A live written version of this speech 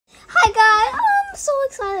so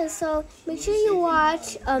excited. So make sure you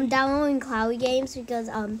watch downloading Clawee games because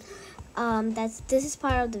this is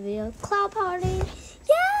part of the video. Cloud party.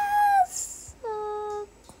 Yes.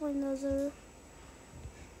 Coin doesn't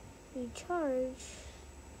recharge.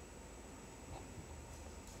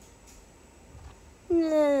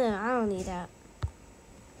 No, I don't need that.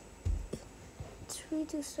 It's free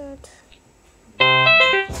to start. I'm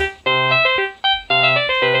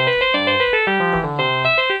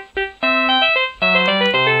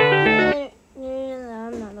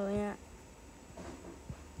not doing that.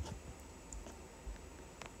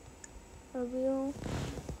 Reveal.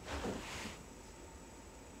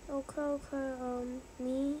 Okay,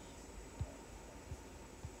 me.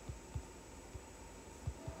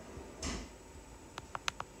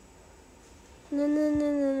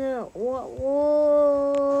 No.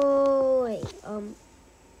 Whoa, wait.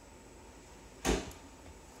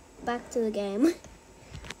 Back to the game.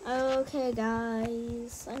 Okay,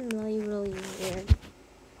 guys. I'm really weird.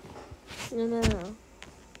 No.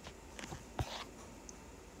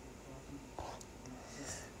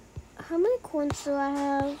 How many coins do I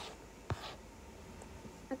have?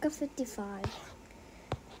 I got 55.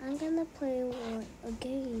 I'm gonna play a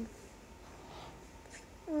game.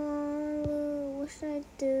 What should I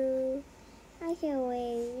do? I can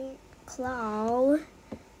wait. Claw.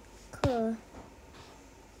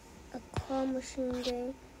 A claw machine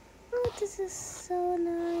game. Oh, this is so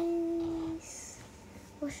nice.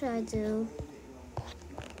 What should I do?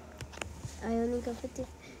 I only got 50.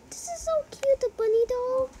 This is so cute, the bunny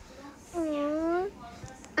doll. Aww.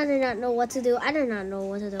 I do not know what to do. I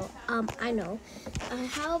know.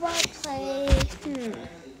 How about play?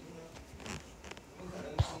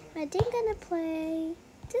 I think I'm gonna play.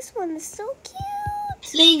 This one is so cute.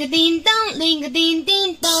 Ling a ding dong, ling a ding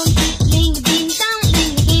ding dong, ling a ding dong,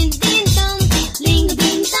 ling a ding ding dong, ling a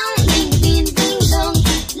ding dong, ling a ding ding dong,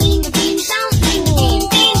 ling a ding dong, ling a ding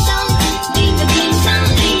ding dong, ling a ding dong,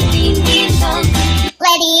 ling a ding ding dong.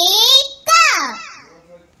 Ready, go!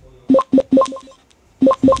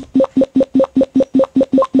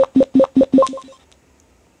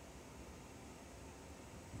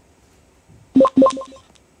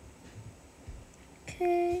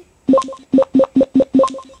 Okay.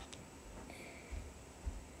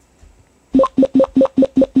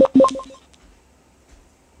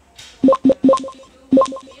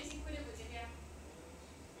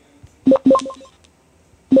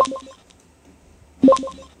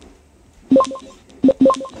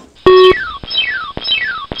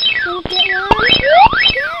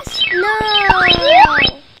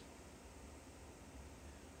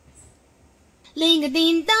 Ling a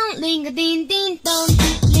ding dong, ling a ding ding dong,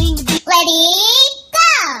 ling a ding. Ready,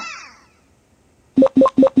 go!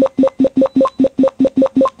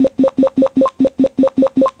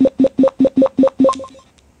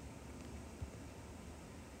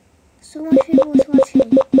 So much people was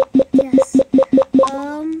watching. Yes.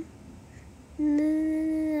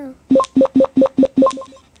 No.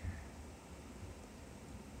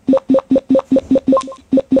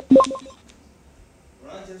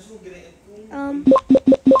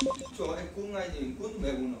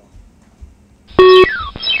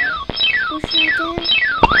 What should I do?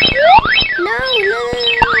 No.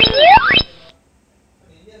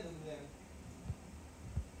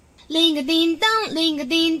 Ling a ding dong, ling a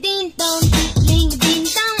ding ding dong, ling a ding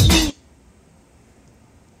dong, ling.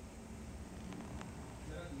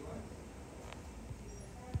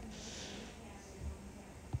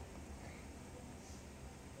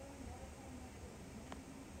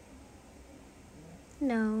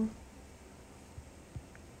 No.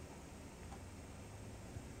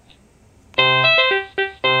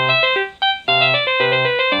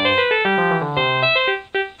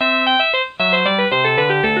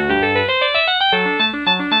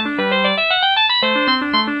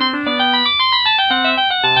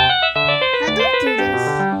 How do I do this?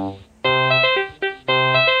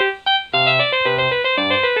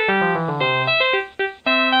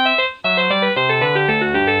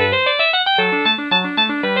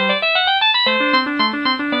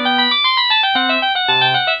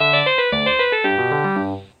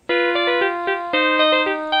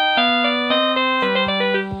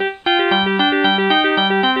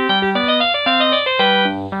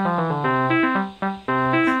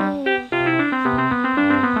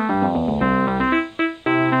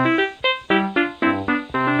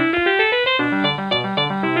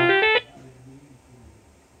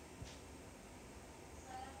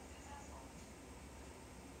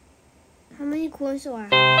 How many coins do I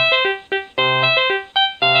have?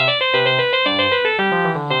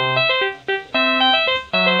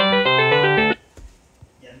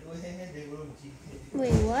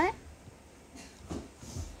 Wait, what?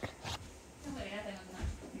 I'm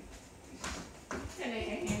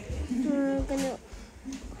gonna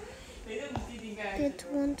get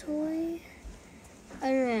one toy. I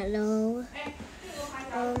don't know.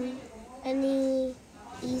 Any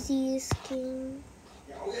easy skin?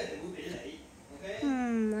 I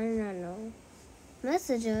don't know.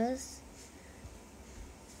 Messages.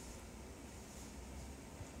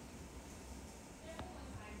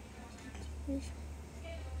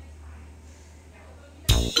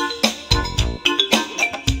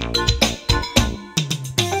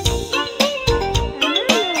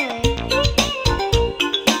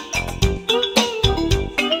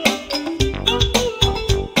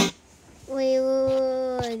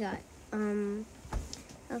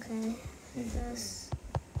 Okay. This.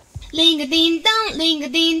 Ling a ding dong, ling a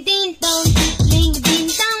ding ding dong, ling a ding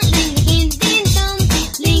dong, ling a ding ding dong,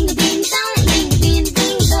 ling a ding dong, ling a ding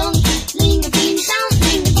ding dong, ling a ding dong,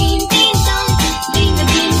 ling a ding ding dong, ling a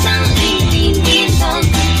ding dong, ling a ding ding dong.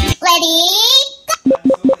 Ready?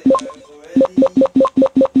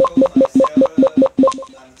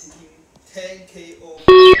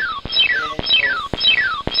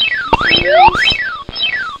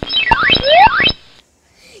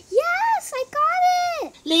 Yes, I got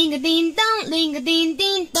it. Ling a ding dong, ling a ding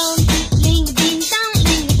ding dong, ling a ding dong,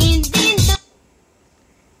 ling a ding ding dong.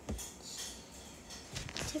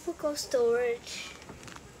 Typical storage.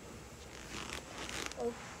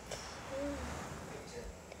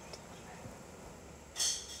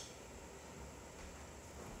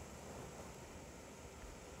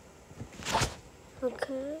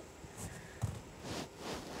 Okay.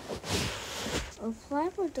 Apply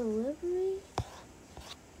for delivery.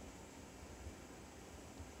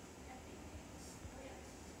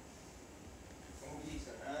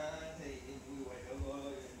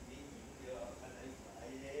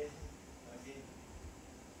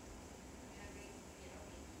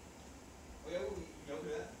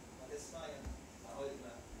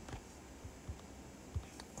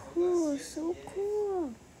 Cool, so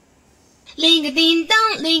cool. Ling a ding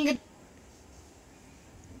dong, ling a.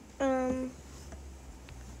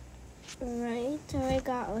 Right, so I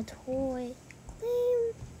got a toy.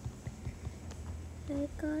 I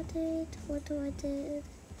got it. What do I did?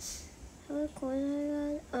 How cool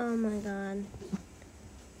I got? Oh my god.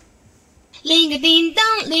 Ling a ding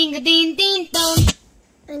dong, ling a ding ding dong.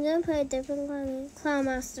 I'm gonna play a different Clown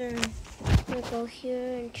Master. I'm gonna go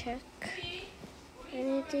here and check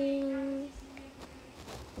anything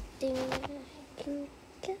I can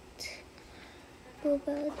get. Go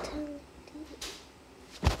about town.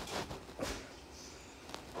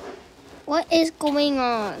 What is going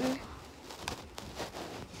on?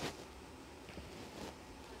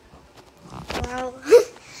 Wow.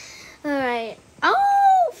 Alright.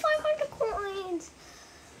 Oh, 500 coins.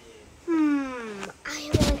 I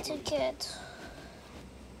want to get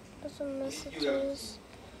some messages.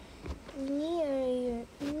 Me or your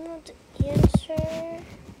email to answer.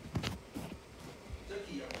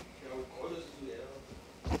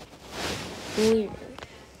 Weird.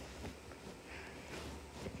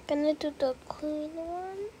 Gonna do the clean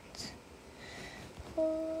ones.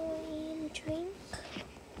 And drink.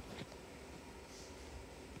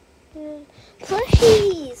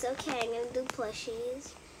 Plushies! Okay, I'm gonna do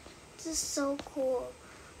plushies. This is so cool.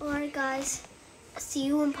 Alright guys, see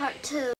you in part 2.